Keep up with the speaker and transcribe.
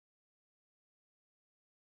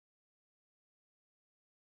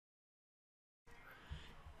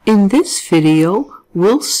In this video,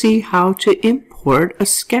 we'll see how to import a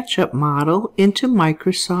SketchUp model into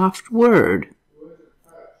Microsoft Word.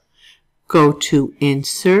 Go to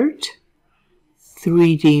Insert,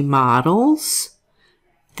 3D Models,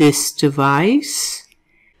 this device,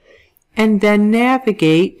 and then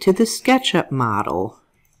navigate to the SketchUp model.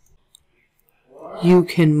 You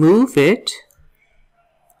can move it,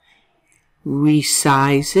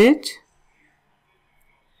 resize it,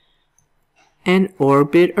 and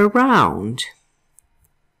orbit around.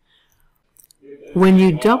 When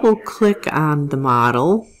you double-click on the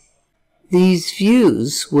model, these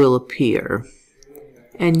views will appear,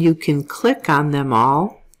 and you can click on them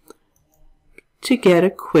all to get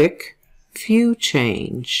a quick view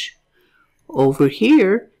change. Over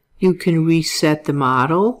here, you can reset the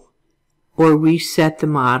model or reset the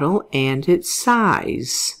model and its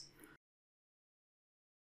size.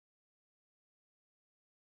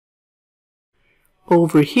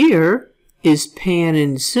 Over here is pan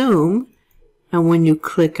and zoom, and when you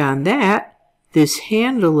click on that, this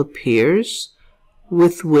handle appears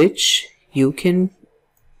with which you can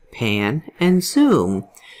pan and zoom.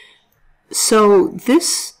 So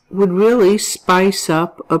this would really spice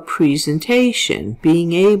up a presentation,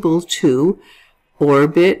 being able to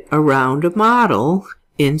orbit around a model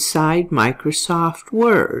inside Microsoft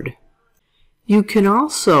Word. You can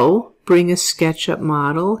also bring a SketchUp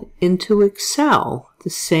model into Excel the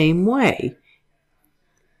same way.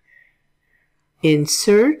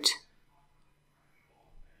 Insert,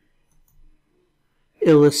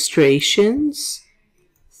 Illustrations,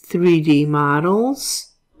 3D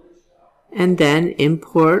Models, and then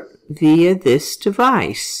import via this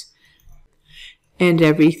device. And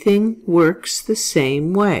everything works the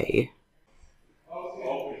same way.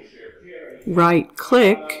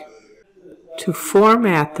 Right-click to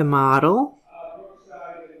format the model,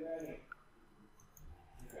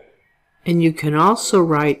 and you can also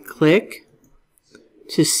right-click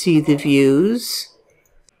to see the views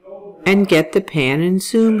and get the pan and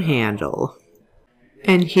zoom handle.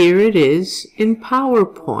 And here it is in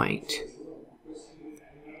PowerPoint.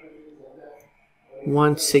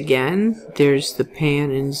 Once again, there's the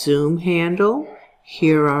pan and zoom handle.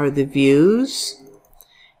 Here are the views,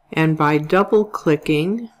 and by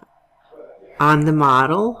double-clicking on the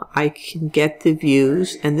model, I can get the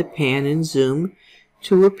views and the pan and zoom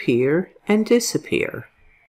to appear and disappear.